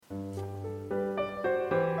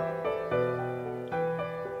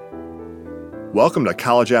Welcome to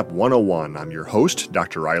College App 101. I'm your host,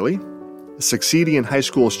 Dr. Riley. Succeeding in high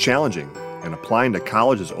school is challenging, and applying to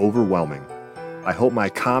college is overwhelming. I hope my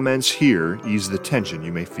comments here ease the tension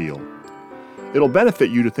you may feel. It'll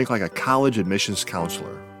benefit you to think like a college admissions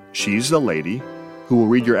counselor. She's the lady who will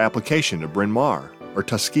read your application to Bryn Mawr or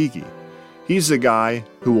Tuskegee. He's the guy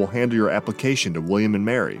who will handle your application to William and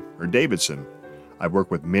Mary or Davidson. I've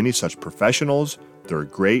worked with many such professionals. They're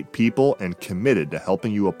great people and committed to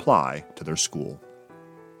helping you apply to their school.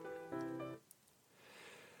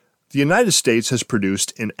 The United States has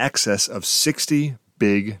produced in excess of 60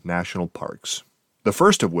 big national parks, the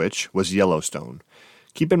first of which was Yellowstone.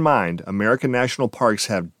 Keep in mind, American national parks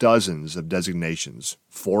have dozens of designations: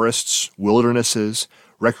 forests, wildernesses,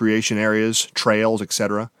 recreation areas, trails,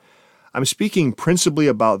 etc. I'm speaking principally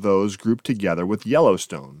about those grouped together with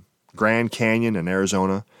Yellowstone, Grand Canyon in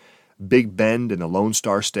Arizona, Big Bend in the Lone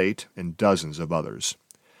Star State, and dozens of others.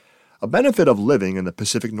 A benefit of living in the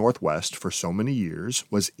Pacific Northwest for so many years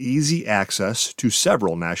was easy access to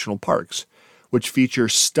several national parks, which feature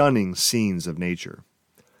stunning scenes of nature.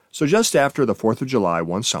 So just after the 4th of July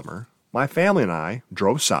one summer, my family and I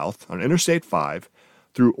drove south on Interstate 5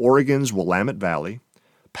 through Oregon's Willamette Valley,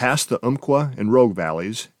 past the Umpqua and Rogue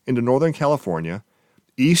Valleys into Northern California,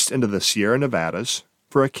 east into the Sierra Nevadas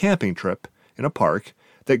for a camping trip in a park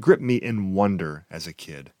that gripped me in wonder as a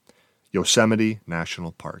kid, Yosemite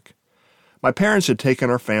National Park. My parents had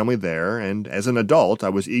taken our family there, and as an adult, I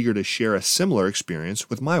was eager to share a similar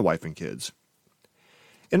experience with my wife and kids.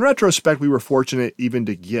 In retrospect, we were fortunate even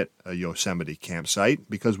to get a Yosemite campsite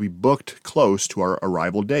because we booked close to our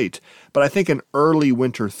arrival date, but I think an early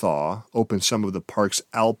winter thaw opened some of the park's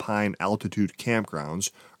alpine altitude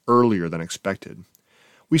campgrounds earlier than expected.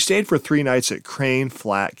 We stayed for 3 nights at Crane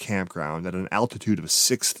Flat Campground at an altitude of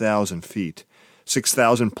 6,000 feet,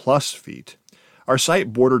 6,000 plus feet. Our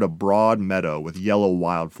site bordered a broad meadow with yellow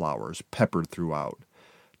wildflowers peppered throughout.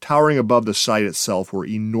 Towering above the site itself were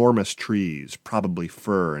enormous trees, probably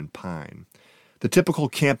fir and pine. The typical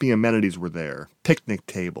camping amenities were there: picnic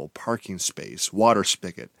table, parking space, water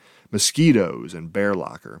spigot, mosquitoes, and bear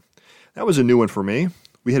locker. That was a new one for me.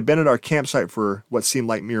 We had been at our campsite for what seemed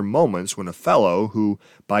like mere moments when a fellow who,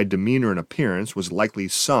 by demeanor and appearance, was likely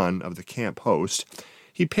son of the camp host,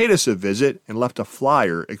 he paid us a visit and left a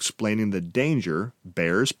flyer explaining the danger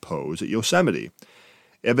bears pose at Yosemite.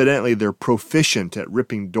 Evidently, they're proficient at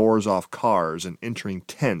ripping doors off cars and entering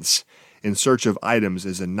tents in search of items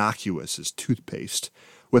as innocuous as toothpaste,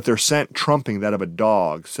 with their scent trumping that of a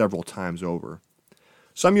dog several times over.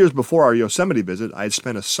 Some years before our Yosemite visit, I had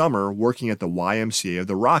spent a summer working at the YMCA of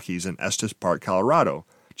the Rockies in Estes Park, Colorado,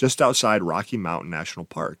 just outside Rocky Mountain National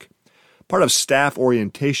Park. Part of staff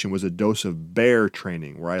orientation was a dose of bear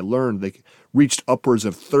training, where I learned they reached upwards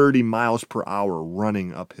of 30 miles per hour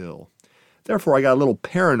running uphill. Therefore, I got a little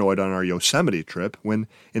paranoid on our Yosemite trip when,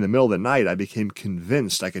 in the middle of the night, I became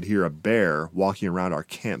convinced I could hear a bear walking around our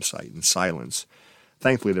campsite in silence.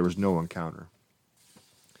 Thankfully, there was no encounter.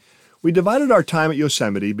 We divided our time at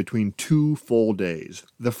Yosemite between 2 full days.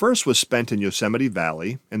 The first was spent in Yosemite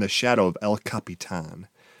Valley in the shadow of El Capitan.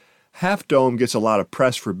 Half Dome gets a lot of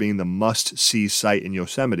press for being the must-see site in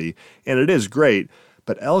Yosemite, and it is great,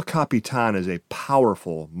 but El Capitan is a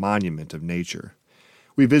powerful monument of nature.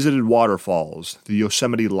 We visited waterfalls, the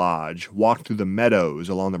Yosemite Lodge, walked through the meadows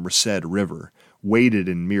along the Merced River, waded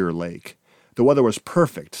in Mirror Lake. The weather was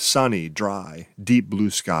perfect, sunny, dry, deep blue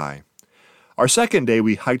sky. Our second day,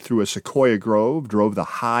 we hiked through a sequoia grove, drove the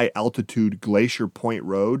high-altitude Glacier Point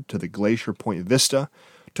Road to the Glacier Point Vista,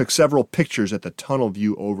 took several pictures at the Tunnel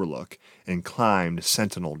View Overlook, and climbed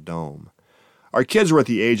Sentinel Dome. Our kids were at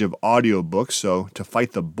the age of audiobooks, so to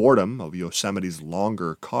fight the boredom of Yosemite's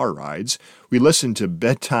longer car rides, we listened to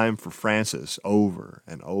Bedtime for Francis over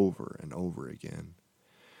and over and over again.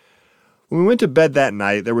 When we went to bed that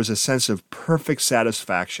night, there was a sense of perfect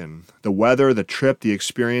satisfaction. The weather, the trip, the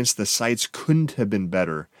experience, the sights couldn't have been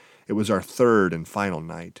better. It was our third and final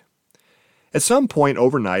night. At some point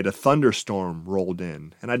overnight, a thunderstorm rolled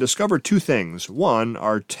in, and I discovered 2 things. 1,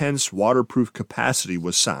 our tent's waterproof capacity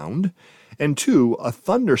was sound, and 2, a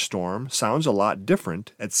thunderstorm sounds a lot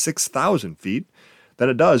different at 6,000 feet than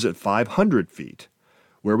it does at 500 feet,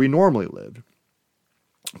 where we normally lived.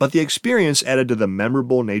 But the experience added to the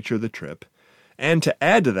memorable nature of the trip, and to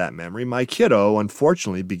add to that memory, my kiddo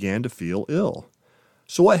unfortunately began to feel ill.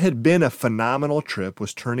 So what had been a phenomenal trip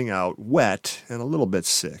was turning out wet and a little bit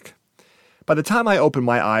sick. By the time I opened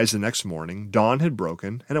my eyes the next morning, dawn had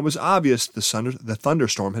broken, and it was obvious the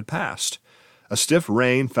thunderstorm had passed. A stiff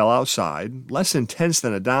rain fell outside, less intense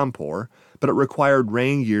than a downpour, but it required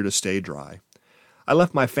rain gear to stay dry. I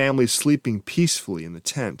left my family sleeping peacefully in the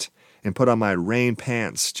tent, and put on my rain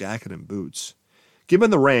pants, jacket, and boots. Given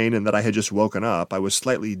the rain and that I had just woken up, I was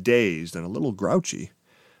slightly dazed and a little grouchy.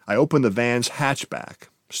 I opened the van's hatchback,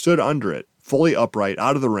 stood under it, fully upright,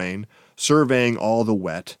 out of the rain, surveying all the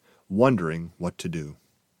wet, wondering what to do.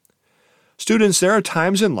 Students, there are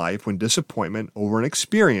times in life when disappointment over an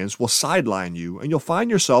experience will sideline you, and you'll find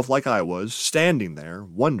yourself, like I was, standing there,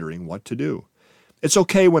 wondering what to do. It's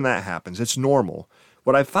okay when that happens. It's normal.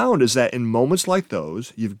 What I found is that in moments like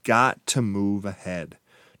those, you've got to move ahead.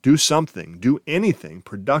 Do something, do anything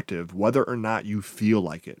productive, whether or not you feel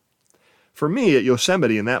like it. For me, at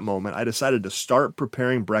Yosemite in that moment, I decided to start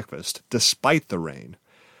preparing breakfast despite the rain.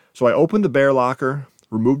 So I opened the bear locker,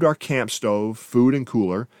 removed our camp stove, food, and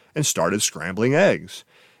cooler, and started scrambling eggs.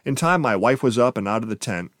 In time, my wife was up and out of the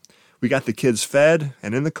tent. We got the kids fed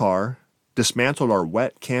and in the car, dismantled our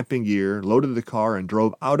wet camping gear, loaded the car, and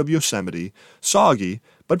drove out of Yosemite, soggy,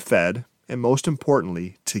 but fed, and most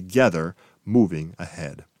importantly, together, moving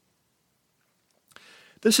ahead.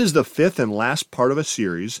 This is the fifth and last part of a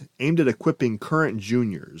series aimed at equipping current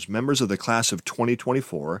juniors, members of the class of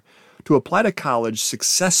 2024, to apply to college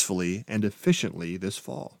successfully and efficiently this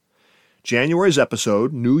fall. January's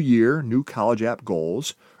episode, New Year, New College App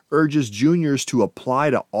Goals, urges juniors to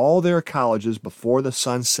apply to all their colleges before the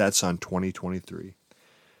sun sets on 2023.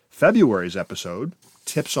 February's episode,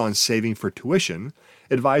 Tips on Saving for Tuition,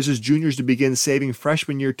 advises juniors to begin saving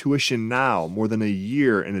freshman year tuition now, more than a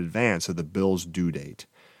year in advance of the bill's due date.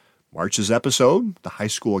 March's episode, The High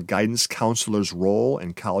School Guidance Counselor's Role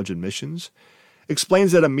in College Admissions,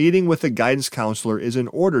 explains that a meeting with a guidance counselor is in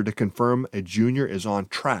order to confirm a junior is on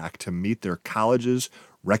track to meet their college's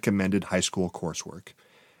recommended high school coursework.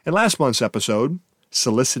 And last month's episode,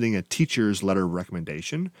 Soliciting a Teacher's Letter of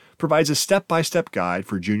Recommendation, provides a step-by-step guide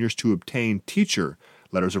for juniors to obtain teacher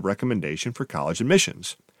letters of recommendation for college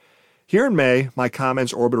admissions. Here in May, my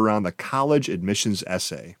comments orbit around the college admissions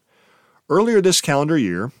essay. Earlier this calendar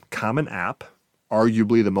year, Common App,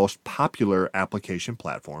 arguably the most popular application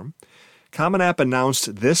platform, Common App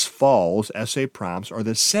announced this fall's essay prompts are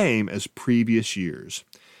the same as previous years.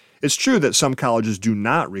 It's true that some colleges do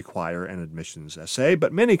not require an admissions essay,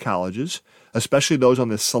 but many colleges, especially those on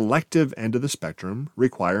the selective end of the spectrum,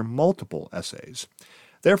 require multiple essays.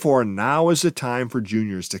 Therefore, now is the time for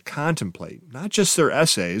juniors to contemplate not just their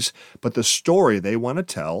essays, but the story they want to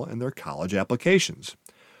tell in their college applications.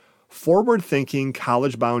 Forward-thinking,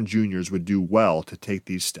 college-bound juniors would do well to take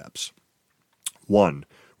these steps. 1.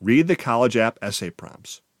 Read the College App essay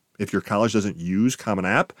prompts. If your college doesn't use Common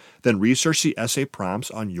App, then research the essay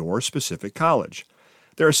prompts on your specific college.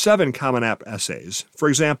 There are 7 Common App essays. For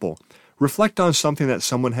example, reflect on something that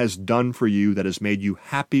someone has done for you that has made you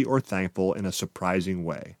happy or thankful in a surprising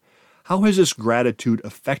way. How has this gratitude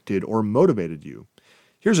affected or motivated you?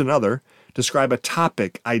 Here's another. Describe a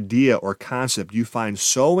topic, idea, or concept you find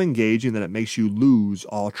so engaging that it makes you lose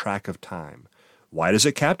all track of time. Why does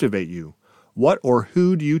it captivate you? What or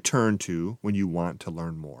who do you turn to when you want to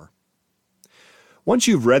learn more? Once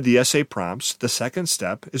you've read the essay prompts, the second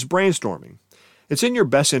step is brainstorming. It's in your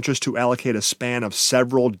best interest to allocate a span of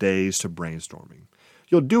several days to brainstorming.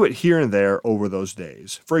 You'll do it here and there over those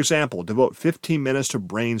days. For example, devote 15 minutes to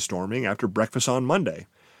brainstorming after breakfast on Monday.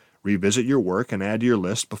 Revisit your work and add to your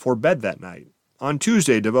list before bed that night. On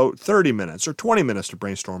Tuesday, devote 30 minutes or 20 minutes to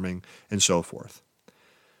brainstorming, and so forth.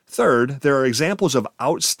 Third, there are examples of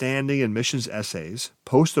outstanding admissions essays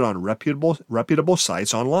posted on reputable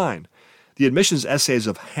sites online. The admissions essays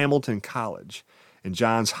of Hamilton College and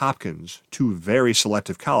Johns Hopkins, 2 very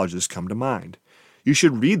selective colleges, come to mind. You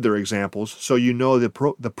should read their examples so you know the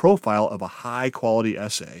profile of a high-quality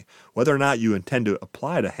essay. Whether or not you intend to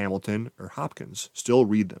apply to Hamilton or Hopkins, still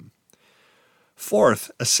read them.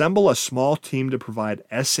 Fourth, assemble a small team to provide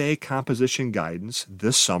essay composition guidance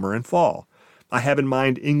this summer and fall. I have in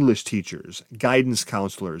mind English teachers, guidance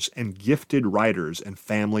counselors, and gifted writers in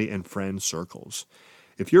family and friend circles.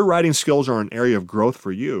 If your writing skills are an area of growth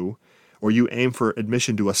for you, or you aim for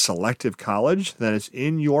admission to a selective college, then it's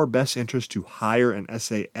in your best interest to hire an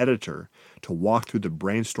essay editor to walk through the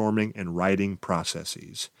brainstorming and writing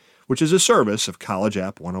processes, which is a service of College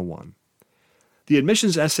App 101. The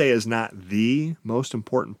admissions essay is not the most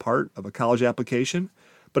important part of a college application,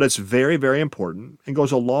 but it's very, very important and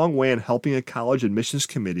goes a long way in helping a college admissions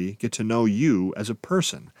committee get to know you as a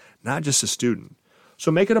person, not just a student.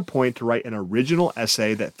 So make it a point to write an original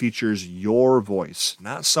essay that features your voice,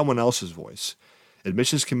 not someone else's voice.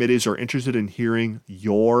 Admissions committees are interested in hearing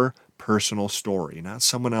your personal story, not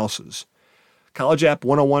someone else's. College App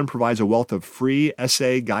 101 provides a wealth of free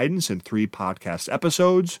essay guidance in 3 podcast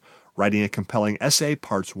episodes. Writing a Compelling Essay,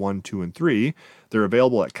 Parts 1, 2, and 3. They're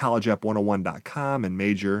available at collegeapp101.com and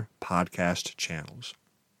major podcast channels.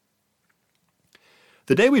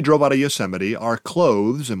 The day we drove out of Yosemite, our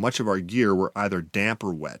clothes and much of our gear were either damp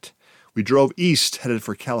or wet. We drove east, headed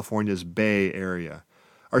for California's Bay Area.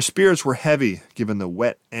 Our spirits were heavy, given the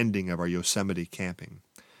wet ending of our Yosemite camping.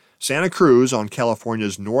 Santa Cruz, on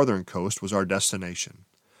California's northern coast, was our destination.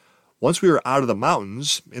 Once we were out of the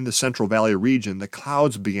mountains, in the Central Valley region, the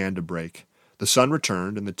clouds began to break. The sun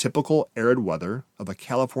returned, and the typical arid weather of a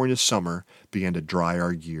California summer began to dry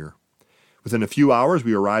our gear. Within a few hours,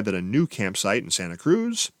 we arrived at a new campsite in Santa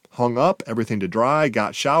Cruz, hung up everything to dry,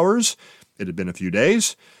 got showers. It had been a few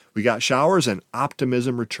days. We got showers, and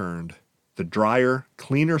optimism returned. The drier,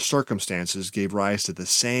 cleaner circumstances gave rise to the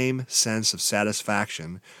same sense of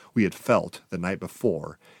satisfaction we had felt the night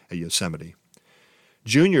before at Yosemite.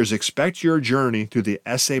 Juniors, expect your journey through the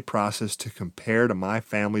essay process to compare to my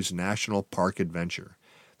family's national park adventure.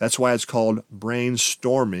 That's why it's called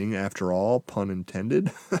brainstorming, after all, pun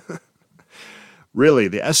intended. Really,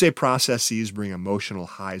 the essay processes bring emotional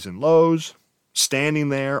highs and lows, standing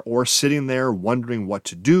there or sitting there wondering what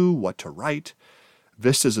to do, what to write.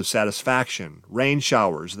 Vistas of satisfaction, rain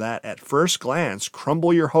showers that at first glance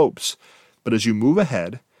crumble your hopes, but as you move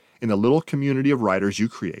ahead in the little community of writers you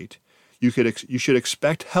create, you should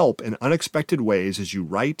expect help in unexpected ways as you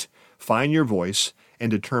write, find your voice,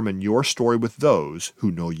 and determine your story with those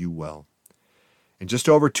who know you well. In just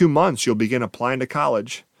over 2 months, you'll begin applying to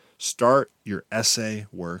college. Start your essay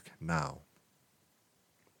work now.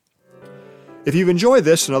 If you've enjoyed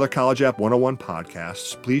this and other College App 101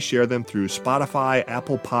 podcasts, please share them through Spotify,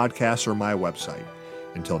 Apple Podcasts, or my website.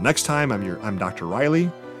 Until next time, I'm Dr.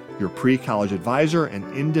 Riley, your pre-college advisor and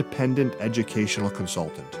independent educational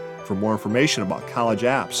consultant. For more information about college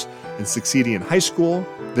apps and succeeding in high school,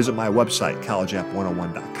 visit my website,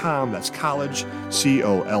 collegeapp101.com. That's college,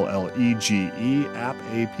 COLLEGE, app,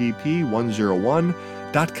 APP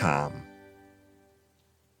 101.com.